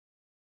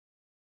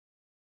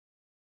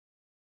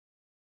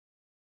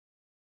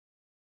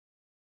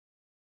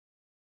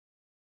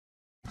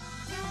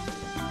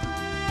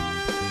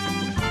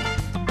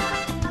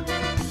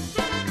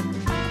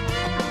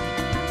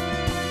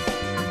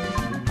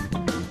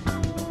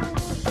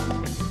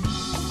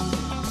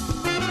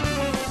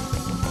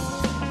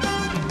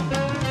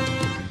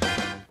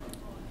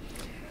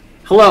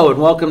Hello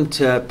and welcome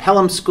to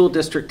Pelham School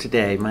District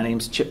Today. My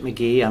name's Chip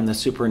McGee. I'm the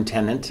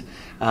superintendent.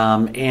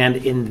 And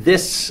in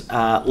this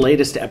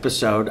latest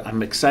episode,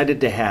 I'm excited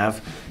to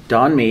have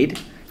Dawn Mead,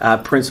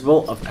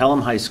 principal of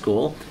Pelham High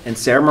School, and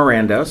Sarah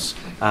Marandos,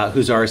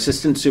 who's our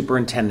assistant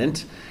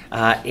superintendent.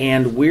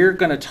 And we're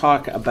going to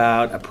talk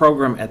about a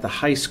program at the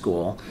high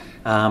school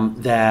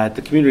that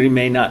the community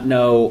may not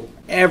know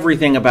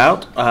everything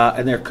about,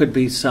 and there could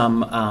be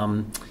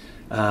some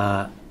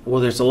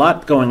there's a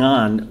lot going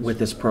on with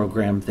this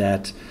program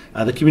that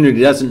the community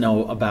doesn't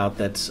know about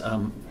that's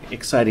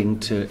exciting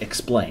to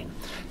explain.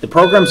 The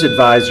program's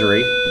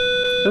advisory,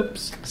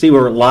 see,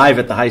 we're live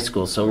at the high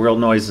school, so real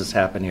noises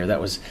happen here.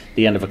 That was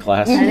the end of a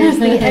class. And it's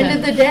the end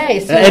of the day,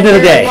 so end of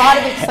the day. A lot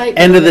of excitement.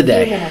 End of the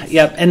day,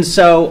 yep. And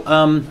so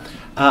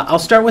I'll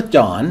start with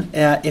Dawn.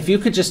 If you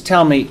could just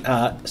tell me,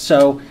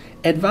 so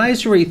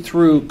advisory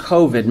through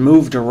COVID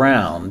moved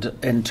around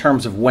in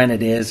terms of when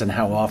it is and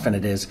how often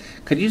it is.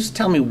 Could you just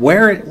tell me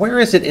where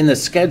is it in the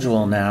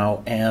schedule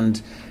now, and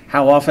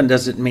how often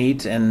does it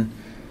meet, and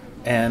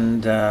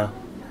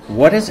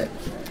what is it?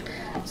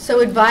 So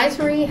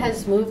advisory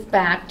has moved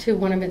back to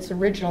one of its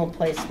original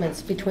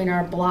placements between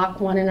our Block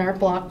 1 and our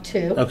Block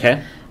 2.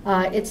 Okay.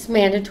 It's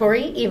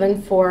mandatory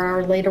even for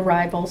our late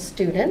arrival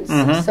students.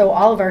 Mm-hmm. So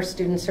all of our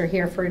students are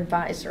here for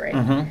advisory.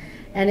 Mm-hmm.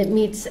 And it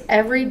meets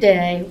every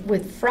day,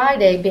 with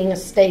Friday being a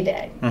stay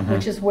day, mm-hmm.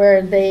 which is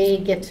where they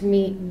get to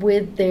meet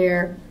with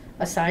their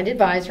assigned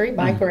advisory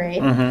by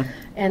grade mm-hmm.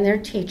 and their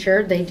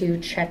teacher. They do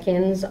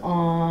check-ins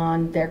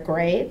on their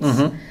grades.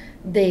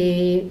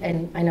 Mm-hmm.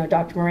 And I know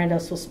Dr.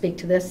 Marandos will speak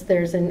to this,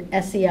 there's an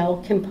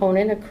SEL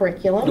component, a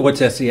curriculum. What's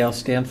SEL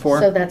stand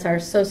for? So that's our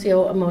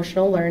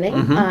socio-emotional learning.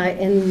 Mm-hmm.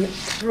 And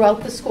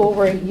throughout the school,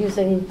 we're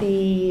using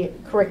the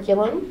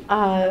curriculum.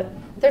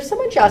 There's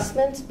some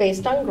adjustments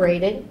based on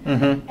grading,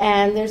 mm-hmm.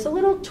 and there's a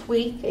little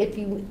tweak if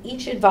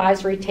each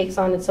advisory takes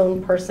on its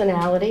own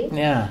personality.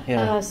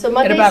 Yeah. So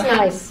Monday's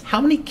nice. How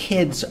many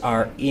kids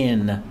are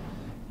in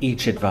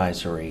each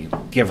advisory,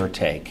 give or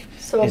take?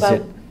 So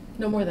about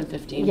no more than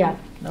 15. Yeah,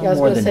 I was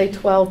going to say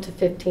 12 to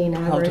 15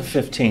 average. 12 to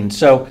 15.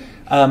 So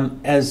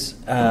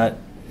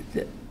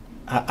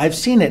I've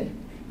seen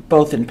it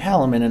both in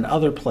Pelham and in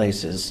other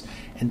places,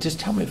 and just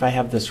tell me if I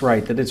have this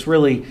right, that it's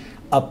really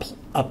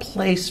a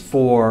place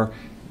for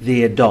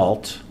the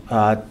adult,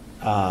 a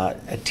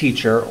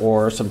teacher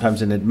or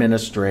sometimes an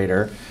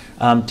administrator,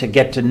 to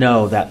get to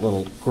know that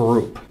little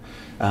group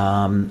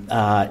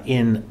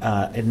in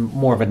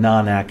more of a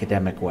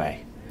non-academic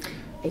way.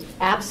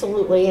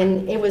 Absolutely,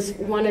 and it was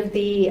one of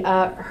the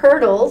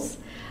hurdles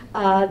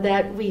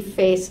that we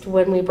faced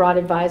when we brought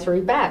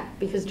advisory back,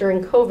 because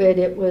during COVID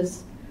it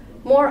was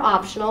more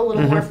optional, a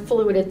little mm-hmm. more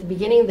fluid at the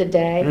beginning of the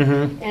day,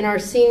 mm-hmm. and our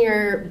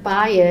senior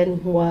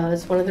buy-in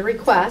was one of the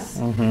requests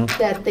mm-hmm.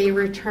 that they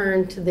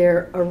return to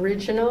their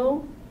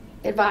original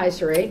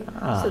advisory,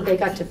 so they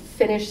got to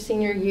finish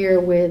senior year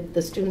with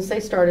the students they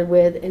started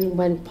with, and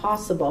when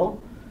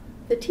possible,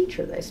 the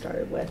teacher they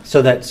started with.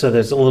 So there's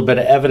a little bit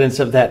of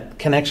evidence of that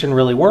connection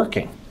really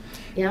working.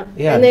 Yeah,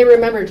 yeah. And they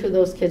remembered who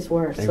those kids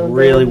were, they so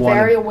really they were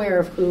very aware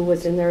of who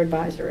was in their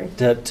advisory.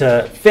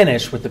 To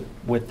finish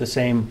with the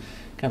same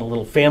kind of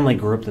little family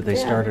group that they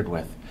started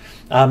with.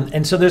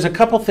 And so there's a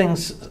couple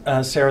things,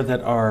 Sarah,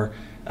 that are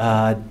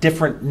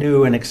different,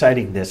 new, and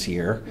exciting this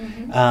year.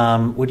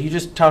 Mm-hmm. Would you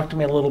just talk to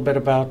me a little bit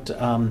about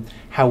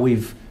how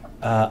we've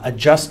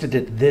adjusted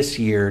it this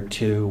year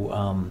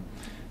to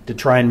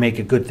try and make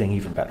a good thing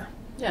even better?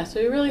 Yeah, so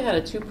we really had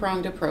a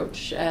two-pronged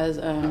approach. As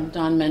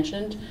Dawn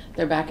mentioned,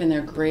 they're back in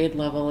their grade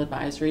level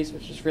advisories,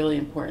 which is really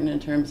important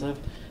in terms of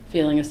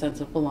feeling a sense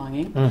of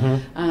belonging.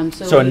 Mm-hmm.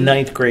 So a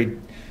ninth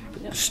grade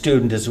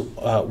student is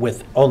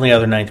with only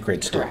other ninth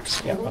grade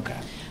students. Correct. Yeah, okay.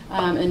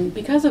 And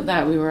because of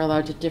that, we were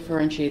allowed to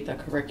differentiate the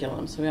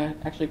curriculum. So we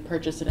actually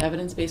purchased an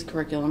evidence-based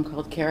curriculum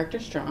called Character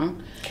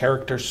Strong.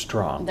 Character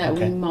Strong. That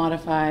we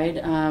modified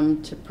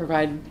to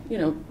provide,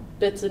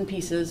 bits and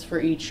pieces for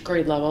each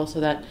grade level, so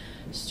that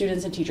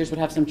students and teachers would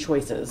have some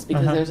choices,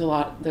 because there's a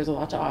lot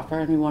to offer,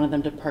 and we wanted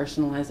them to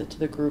personalize it to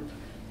the group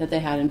that they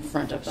had in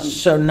front of them.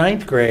 So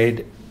ninth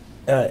grade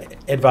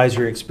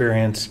advisory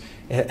experience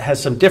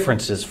has some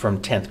differences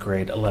from 10th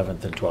grade,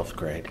 11th, and 12th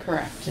grade.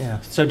 Correct.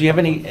 Yeah. So do you have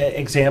any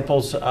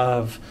examples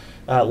of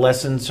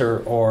lessons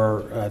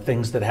or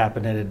things that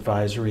happened in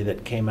advisory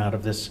that came out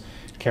of this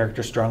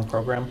Character Strong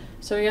program?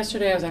 So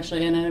yesterday I was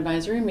actually in an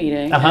advisory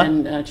meeting,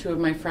 and two of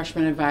my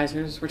freshman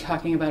advisors were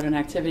talking about an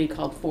activity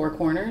called Four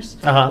Corners,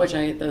 which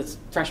the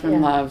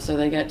freshmen love. So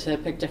they get to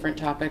pick different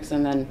topics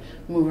and then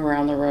move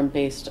around the room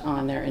based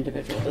on their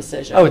individual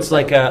decision. Oh, it's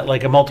like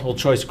a multiple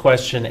choice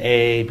question: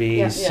 A,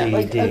 B, C,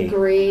 like D.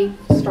 Agree,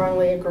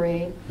 strongly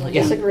agree,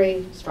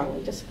 disagree,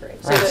 strongly disagree.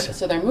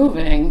 So they're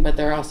moving, but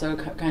they're also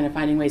kind of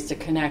finding ways to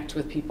connect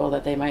with people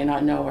that they might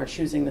not know are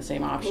choosing the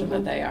same option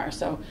that they are.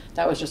 So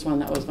that was just one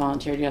that was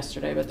volunteered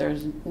yesterday, but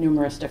there's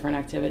numerous different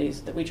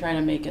activities that we try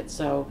to make it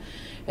so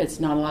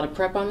it's not a lot of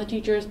prep on the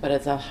teachers, but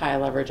it's a high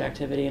leverage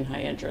activity and high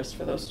interest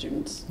for those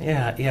students.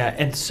 Yeah.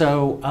 And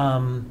so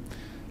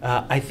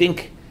I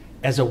think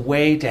as a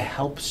way to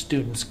help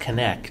students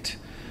connect,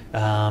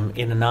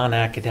 in a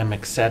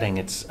non-academic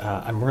setting.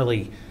 I'm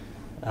really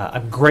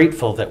I'm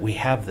grateful that we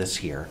have this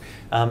here.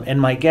 And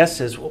my guess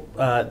is,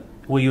 well,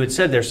 you had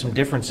said there's some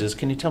differences.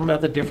 Can you tell me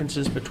about the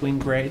differences between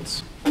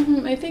grades?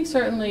 I think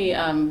certainly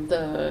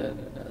the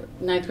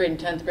 9th grade and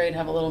 10th grade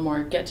have a little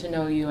more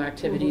get-to-know-you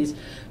activities,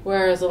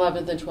 whereas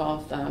 11th and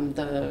 12th,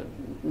 the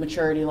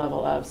maturity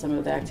level of some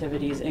of the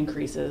activities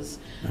increases,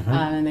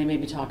 and they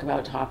maybe talk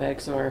about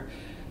topics or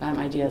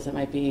ideas that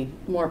might be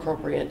more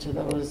appropriate to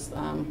those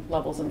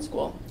levels in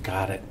school.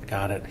 Got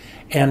it.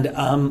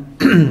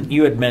 And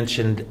you had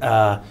mentioned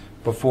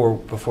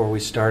before we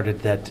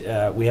started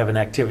that we have an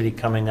activity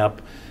coming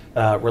up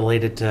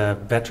related to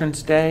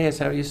Veterans Day. Is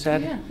that what you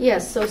said? Yeah.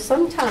 Yes, so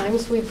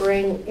sometimes we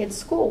bring it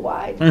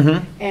school-wide,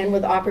 and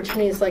with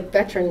opportunities like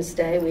Veterans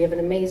Day, we have an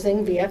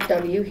amazing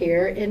VFW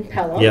here in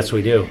Pelham. Yes,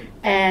 we do.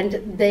 And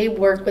they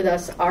work with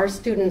us. Our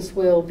students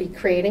will be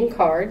creating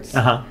cards,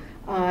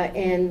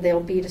 and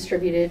they'll be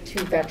distributed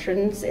to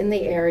veterans in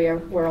the area.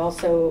 We're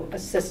also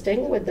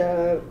assisting with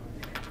the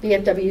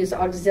VFW's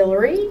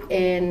auxiliary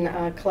in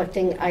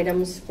collecting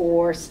items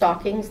for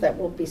stockings that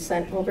will be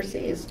sent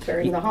overseas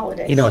during the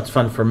holidays. You know, what's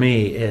fun for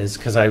me is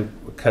because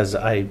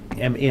I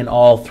am in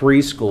all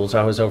 3 schools.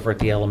 I was over at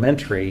the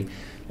elementary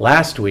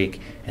last week,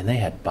 and they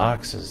had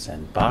boxes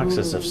and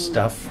boxes of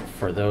stuff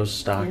for those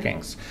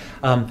stockings.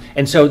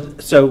 And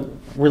so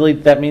really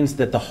that means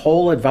that the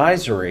whole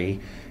advisory,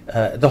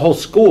 the whole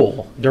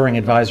school during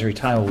advisory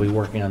time will be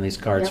working on these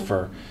cards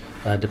for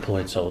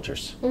deployed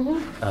soldiers.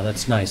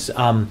 That's nice.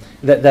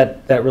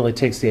 That really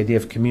takes the idea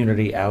of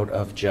community out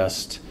of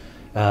just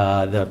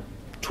the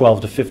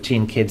 12 to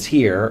 15 kids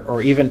here,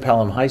 or even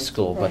Pelham High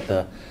School, but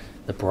the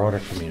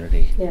broader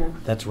community. Yeah.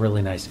 That's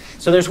really nice.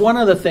 So there's one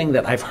other thing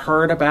that I've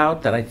heard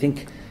about that I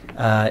think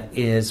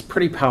is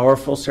pretty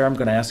powerful. Sarah, I'm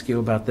going to ask you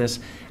about this.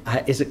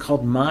 Is it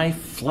called My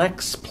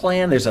Flex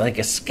Plan? There's like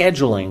a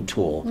scheduling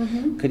tool.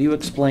 Could you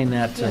explain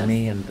that to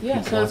me? And the people so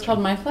it's watching? called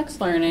My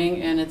Flex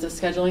Learning, and it's a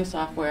scheduling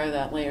software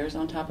that layers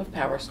on top of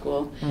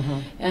PowerSchool.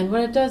 And what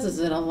it does is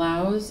it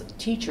allows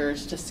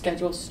teachers to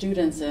schedule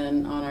students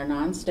in on our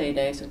non-stay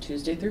day, so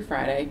Tuesday through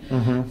Friday,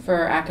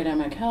 for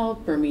academic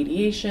help,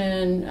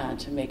 remediation,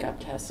 to make up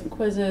tests and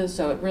quizzes.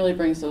 So it really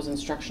brings those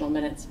instructional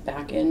minutes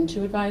back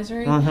into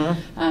advisory.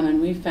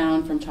 And we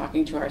found from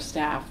talking to our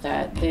staff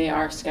that they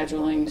are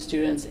scheduling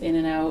students in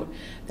and out.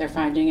 They're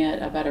finding it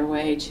a better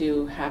way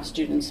to have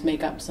students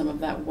make up some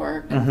of that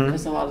work,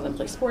 because a lot of them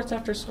play sports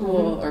after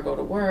school or go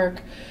to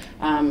work.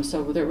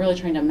 So they're really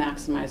trying to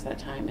maximize that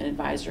time in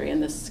advisory,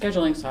 and this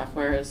scheduling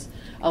software is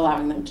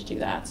allowing them to do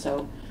that.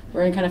 So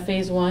we're in kind of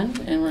phase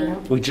 1,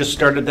 and we just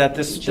started that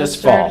this fall.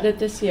 Started it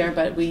this year,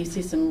 but we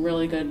see some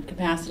really good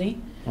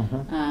capacity,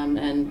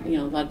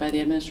 and led by the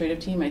administrative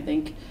team, I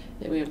think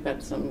that we have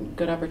got some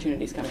good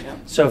opportunities coming up.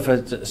 So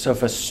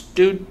if a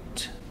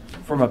student,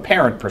 from a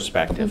parent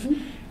perspective,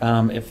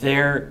 if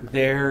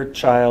their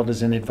child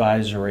is in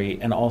advisory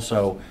and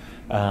also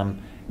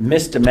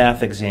missed a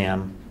math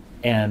exam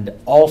and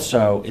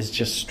also is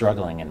just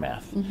struggling in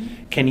math,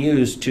 can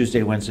use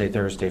Tuesday, Wednesday,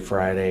 Thursday,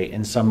 Friday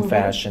in some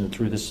fashion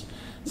through this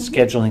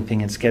scheduling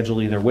thing, and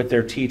schedule either with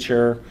their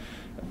teacher,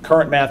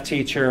 current math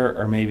teacher,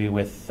 or maybe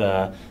with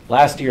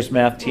last year's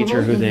math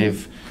teacher who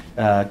they've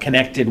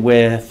connected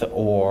with,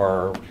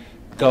 or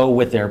go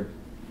with their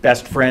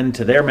best friend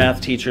to their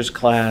math teacher's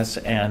class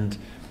and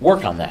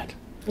work on that.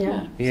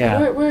 So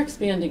we're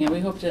expanding it. We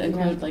hope to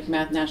include like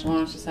Math National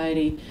Honor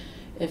Society,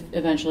 if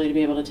eventually to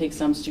be able to take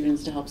some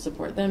students to help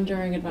support them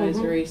during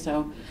advisory.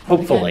 So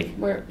hopefully,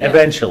 again,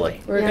 eventually,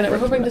 we're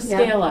hoping to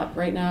scale up.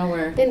 Right now,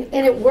 and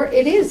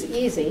it is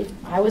easy.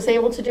 I was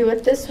able to do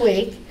it this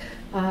week.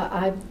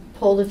 I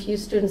pulled a few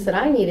students that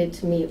I needed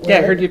to meet with. Yeah,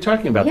 I heard you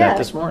talking about that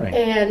this morning.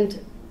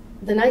 And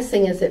the nice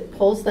thing is it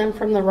pulls them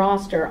from the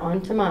roster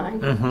onto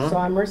mine, so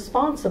I'm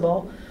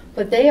responsible.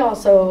 But they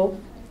also,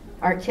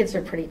 our kids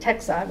are pretty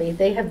tech savvy.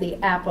 They have the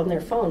app on their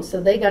phone,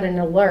 so they got an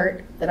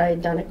alert that I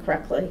had done it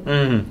correctly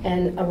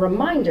and a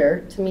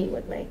reminder to meet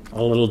with me.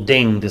 A little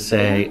ding to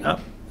say, oh,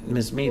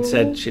 Ms. Mead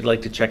said she'd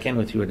like to check in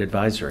with you at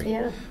advisory.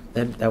 Yeah.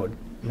 That would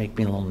make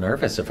me a little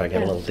nervous if I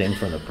got a little ding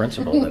from the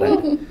principal.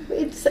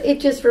 It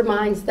just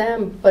reminds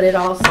them, but it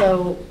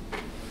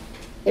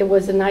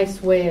was a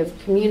nice way of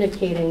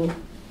communicating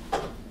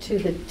to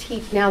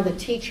the now the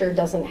teacher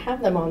doesn't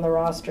have them on the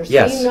roster,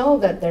 so you know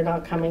that they're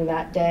not coming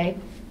that day.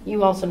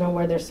 You also know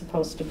where they're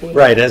supposed to be.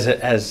 Right, as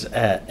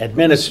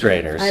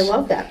administrators. I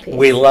love that piece.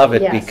 We love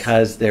it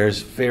because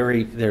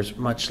there's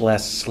much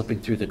less slipping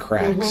through the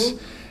cracks,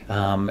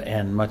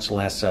 and much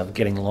less of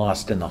getting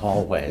lost in the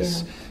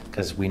hallways,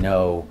 because we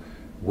know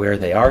where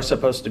they are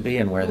supposed to be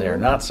and where they're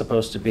not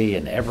supposed to be,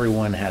 and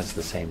everyone has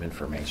the same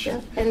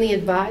information. And the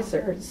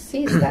advisor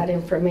sees that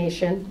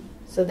information,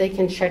 so they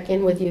can check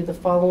in with you the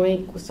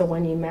following week. So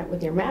when you met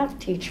with your math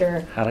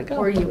teacher, how'd it go?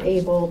 Were you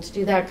able to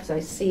do that? Because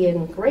I see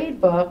in grade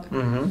book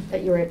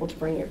that you're able to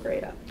bring your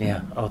grade up.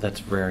 Yeah. Oh,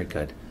 that's very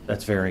good.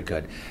 That's very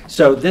good.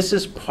 So this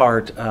is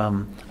part.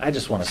 I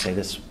just want to say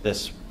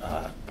this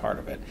part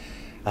of it.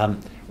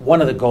 One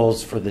of the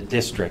goals for the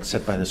district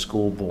set by the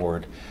school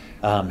board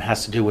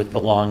has to do with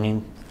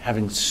belonging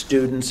having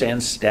students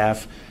and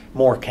staff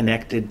more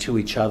connected to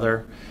each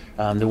other.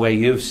 The way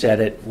you've said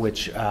it,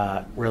 which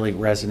really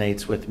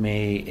resonates with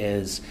me,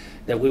 is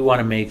that we want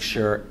to make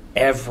sure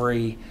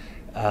every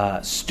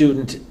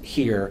student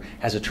here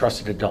has a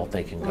trusted adult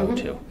they can go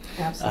to.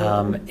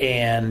 Absolutely.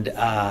 And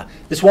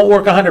this won't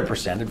work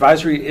 100%.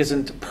 Advisory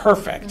isn't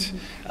perfect,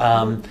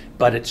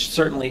 but it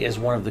certainly is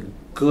one of the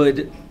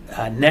good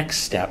next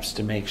steps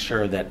to make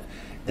sure that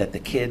the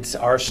kids,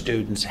 our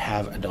students,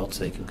 have adults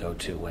they can go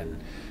to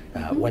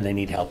when they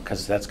need help,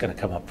 because that's going to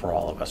come up for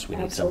all of us. We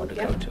need someone to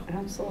go to.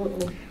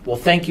 Absolutely. Well,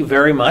 thank you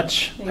very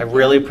much. I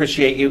really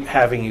appreciate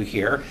having you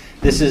here.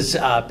 This is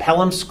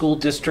Pelham School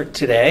District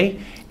Today,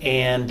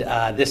 and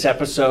this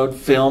episode,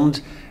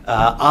 filmed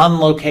on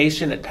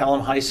location at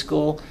Pelham High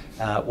School,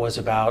 was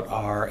about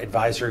our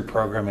advisory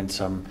program and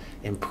some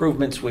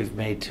improvements we've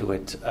made to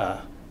it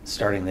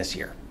starting this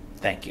year.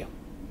 Thank you.